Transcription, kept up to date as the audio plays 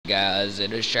Guys,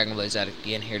 it is Dragon Blaze out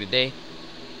again here today,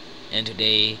 and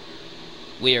today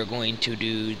we are going to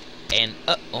do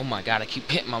oh my god, I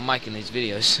keep hitting my mic in these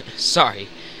videos. Sorry.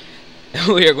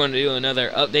 We are going to do another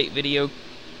update video.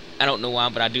 I don't know why,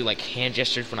 but I do like hand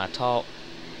gestures when I talk,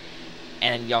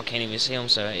 and y'all can't even see them,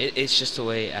 so it's just the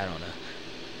way, I don't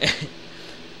know.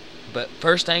 But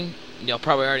first thing, y'all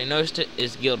probably already noticed it,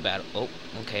 is guild battle. Oh,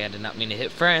 okay, I did not mean to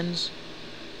hit friends.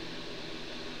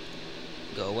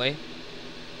 Go away.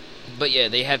 But yeah,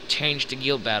 they have changed the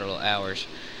guild battle hours.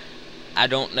 I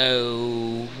don't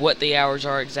know what the hours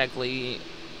are exactly.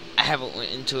 I haven't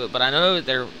went into it, but I know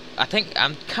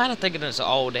I'm kind of thinking it's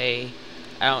all day.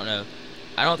 I don't know.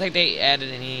 I don't think they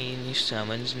added any new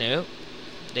summons. Nope.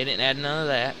 They didn't add none of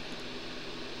that.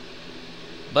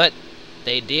 But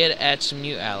they did add some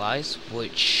new allies,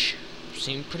 which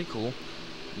seemed pretty cool.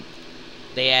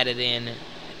 They added in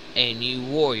a new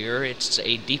warrior. It's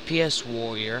a DPS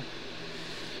warrior.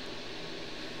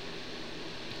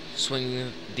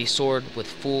 Swinging the sword with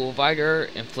full vigor,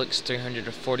 inflicts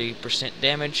 340%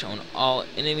 damage on all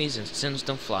enemies and sends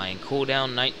them flying.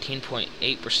 Cooldown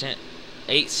 19.8%,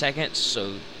 8 seconds,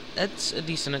 so that's a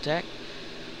decent attack.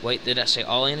 Wait, did I say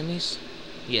all enemies?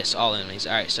 Yes, all enemies.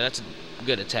 Alright, so that's a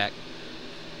good attack.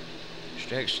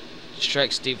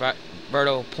 Strikes the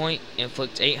vertical point,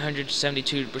 inflicts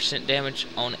 872% damage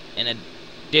on an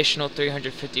additional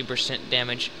 350%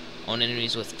 damage on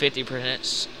enemies with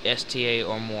 50% STA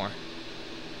or more.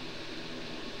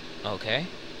 Okay.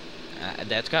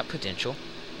 That's got potential.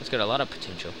 That's got a lot of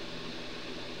potential.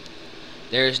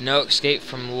 There is no escape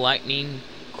from lightning.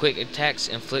 Quick attacks,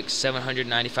 inflicts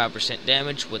 795%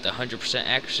 damage with 100%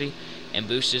 accuracy and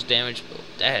boosts his damage.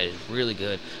 That is really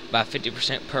good. By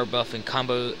 50% per buff, and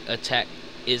combo attack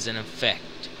is in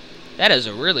effect. That is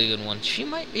a really good one. She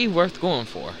might be worth going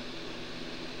for.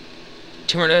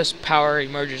 Tremendous power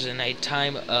emerges in a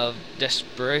time of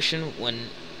desperation when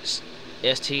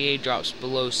STA drops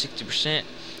below 60%,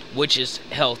 which is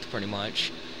health pretty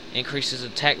much. Increases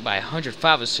attack by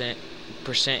 105%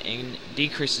 and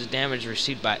decreases damage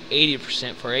received by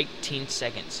 80% for 18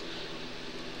 seconds.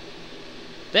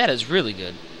 That is really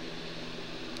good.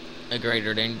 A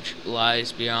greater danger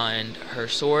lies beyond her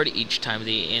sword each time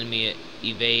the enemy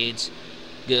evades.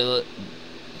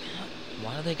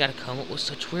 Why do they gotta come up with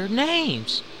such weird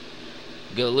names?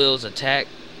 Galil's attack,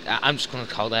 I'm just gonna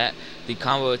call that. The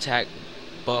combo attack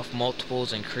buff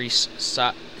multiples increase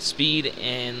speed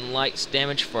and lights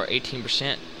damage for 18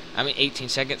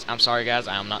 seconds. I'm sorry guys,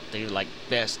 I'm not the like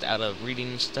best out of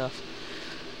reading stuff.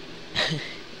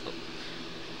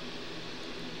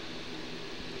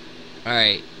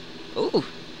 Alright. Ooh,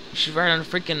 she's right on the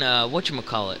freaking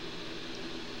whatchamacallit.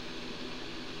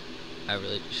 I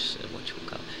really just said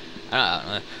whatchamacallit. I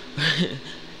don't know.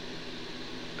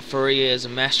 Faria is a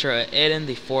master of Eden,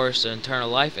 the forest of eternal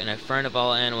life, and a friend of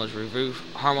all animals. Remove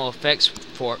harmful effects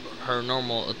for her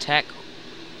normal attack.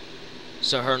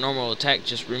 So her normal attack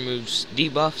just removes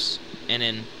debuffs, and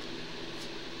then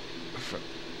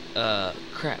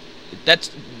crap.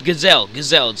 That's Gazelle.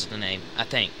 Gazelle's the name, I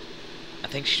think. I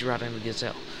think she's riding a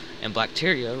gazelle. And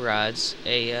Blacteria rides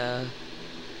a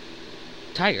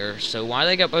tiger. So why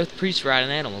they got both priests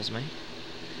riding animals, man?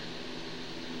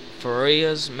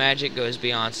 Faria's magic goes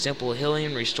beyond simple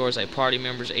healing, restores a party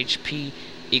member's HP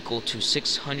equal to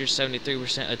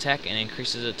 673% attack, and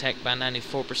increases attack by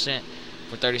 94%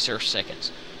 for 36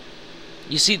 seconds.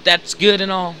 You see, that's good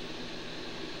and all,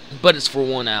 but it's for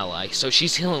one ally. So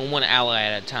she's healing one ally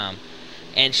at a time,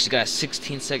 and she's got a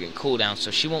 16-second cooldown,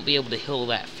 so she won't be able to heal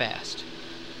that fast.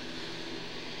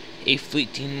 A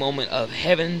fleeting moment of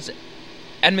heavens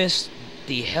amidst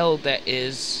the hell that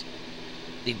is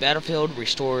the battlefield,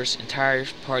 restores entire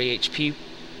party HP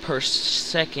per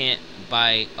second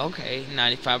by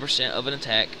 95% of an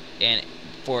attack and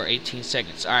for 18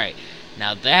 seconds. Alright,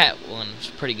 now that one's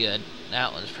pretty good.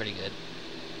 That one's pretty good.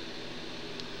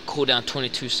 Cooldown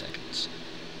 22 seconds.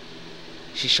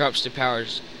 She sharps the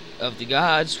powers of the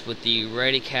gods with the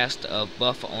ready cast of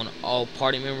buff on all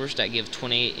party members that give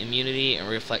 28 immunity and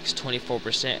reflects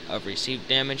 24% of received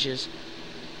damages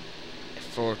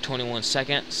for 21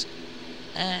 seconds.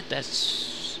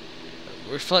 That's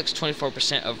reflects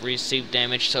 24% of received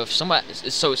damage. So if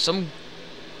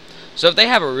if they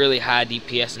have a really high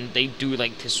DPS and they do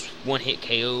like this one-hit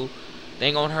KO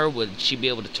thing on her, would she be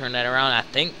able to turn that around? I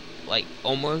think like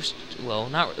almost. Well,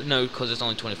 no, because it's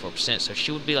only 24%. So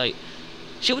she would be like,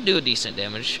 she would do a decent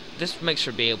damage. This makes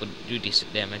her be able to do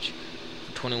decent damage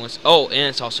for 21. Oh, and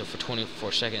it's also for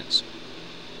 24 seconds.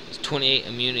 It's 28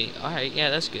 immunity. All right, yeah,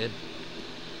 that's good.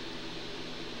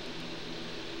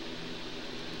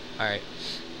 All right.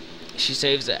 She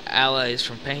saves the allies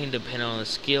from pain depending on the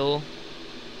skill.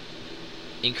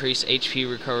 Increase HP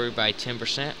recovery by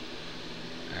 10%.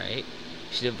 Alright.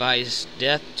 She devises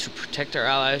death to protect her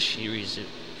allies. She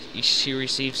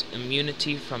receives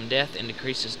immunity from death and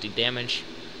decreases the damage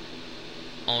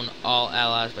on all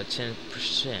allies by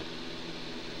 10%.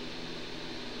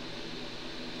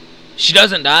 She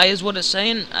doesn't die is what it's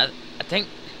saying. I think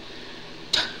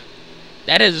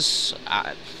that is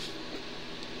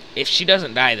if she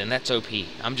doesn't die, then that's OP.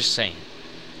 I'm just saying.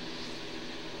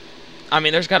 I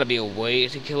mean, there's got to be a way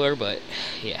to kill her, but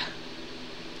yeah.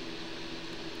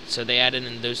 So they added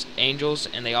in those angels,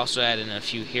 and they also added in a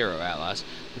few hero allies,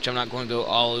 which I'm not going to go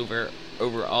all over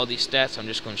all these stats. I'm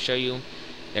just going to show you them.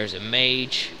 There's a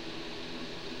mage,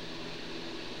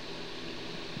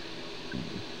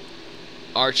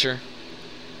 archer,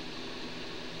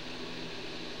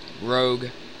 rogue,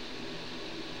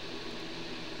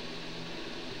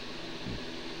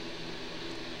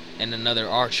 and another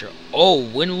archer. Oh,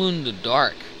 Windlune the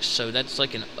Dark. So that's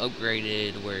like an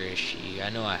upgraded. Where is she?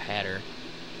 I know I had her.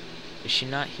 Is she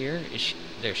not here? Is she?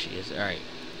 There she is. Alright.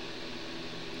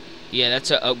 Yeah,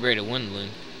 that's an upgraded Windlune.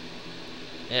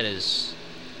 That is.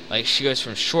 Like, she goes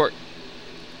from short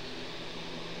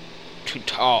to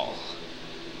tall.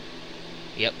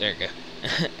 Yep, there you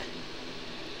go.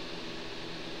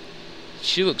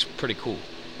 She looks pretty cool.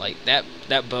 Like, that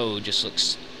bow just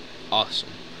looks awesome.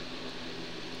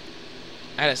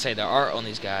 I gotta say, the art on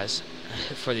these guys,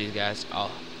 for these guys,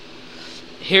 oh.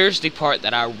 Here's the part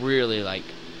that I really like.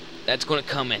 That's gonna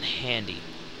come in handy.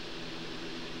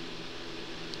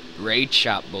 Raid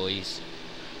shop, boys.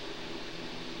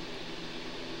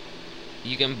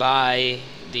 You can buy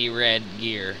the red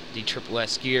gear, the triple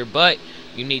S gear, but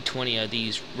you need 20 of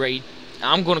these raid.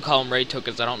 I'm gonna call them raid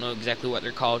tokens. I don't know exactly what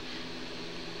they're called.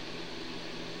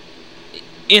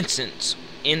 Instance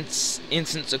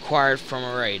acquired from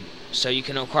a raid. So you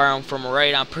can acquire them from a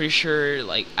raid. I'm pretty sure,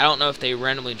 like, I don't know if they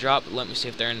randomly drop. Let me see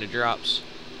if they're in the drops.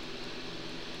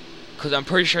 Because I'm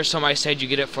pretty sure somebody said you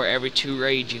get it for every 2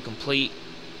 raids you complete.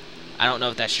 I don't know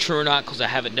if that's true or not, because I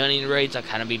haven't done any raids. I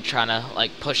kind of be trying to,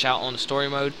 like, push out on the story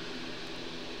mode.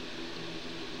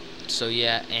 So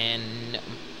yeah, and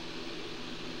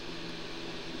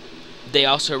they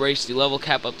also raised the level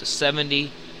cap up to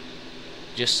 70.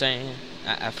 Just saying.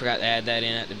 I forgot to add that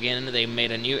in at the beginning. They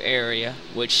made a new area,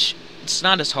 which it's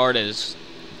not as hard as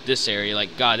this area.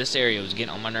 Like, God, this area was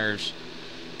getting on my nerves.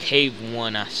 Cave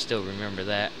 1, I still remember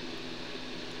that.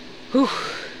 Whew.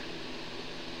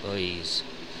 Please.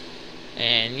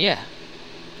 And yeah,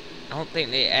 I don't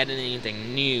think they added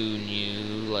anything new.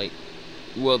 Like,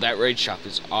 well, that raid shop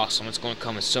is awesome. It's going to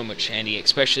come in so much handy,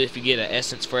 especially if you get an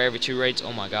essence for every 2 raids.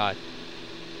 Oh my God.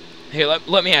 Here,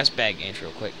 let me ask Bad Games real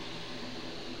quick.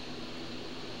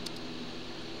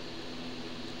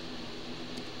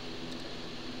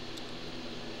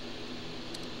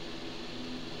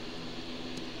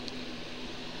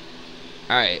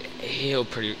 Alright, he'll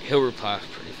reply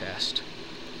pretty fast.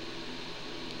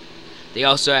 They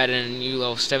also added a new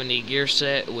level 70 gear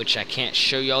set, which I can't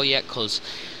show y'all yet because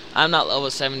I'm not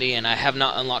level 70 and I have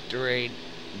not unlocked the raid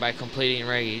by completing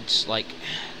raids. Like,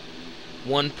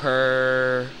 one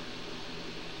per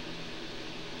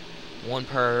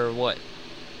what?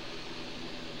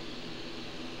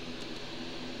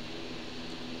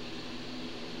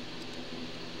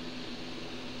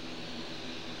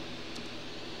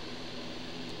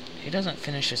 He doesn't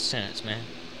finish his sentence, man.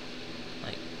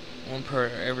 Like, 1 per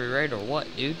every raid or what,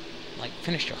 dude? Like,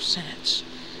 finish your sentence.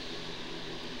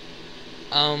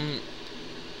 And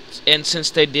since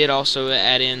they did also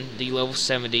add in the level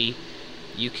 70,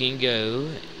 you can go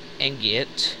and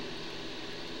get,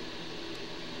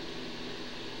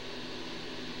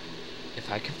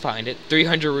 if I can find it,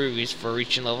 300 rubies for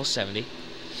reaching level 70.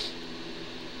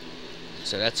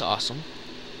 So that's awesome.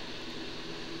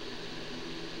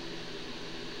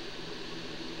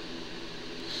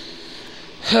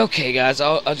 Okay, guys,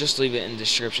 I'll just leave it in the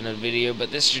description of the video,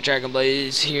 but this is your Dragon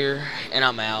Blaze here, and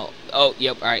I'm out. Oh,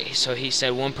 yep, alright, so he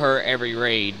said 1 per every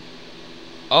raid.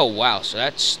 Oh, wow, so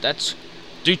that's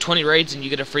do 20 raids and you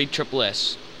get a free triple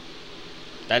S.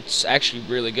 That's actually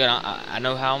really good. I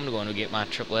know how I'm going to get my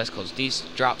triple S, because these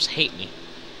drops hate me.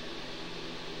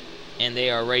 And they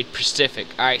are raid specific.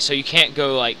 Alright, so you can't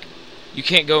go, like, you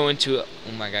can't go into,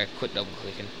 oh my God, quit double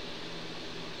clicking.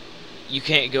 You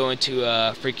can't go into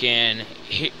a freaking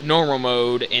normal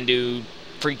mode and do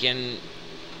freaking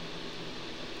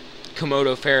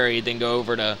Komodo Ferry, then go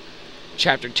over to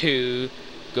Chapter 2,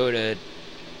 go to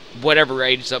whatever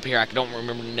raid is up here. I don't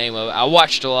remember the name of it. I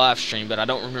watched a live stream, but I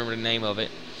don't remember the name of it.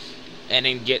 and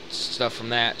then get stuff from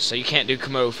that. So you can't do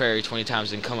Komodo Ferry 20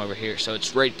 times and come over here. So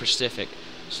it's Raid Pacific.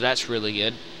 So that's really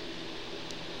good.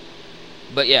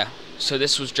 But yeah, so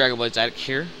this was Dragon Blades Addict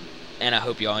here, and I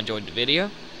hope y'all enjoyed the video.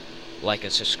 Like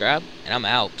and subscribe, and I'm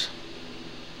out.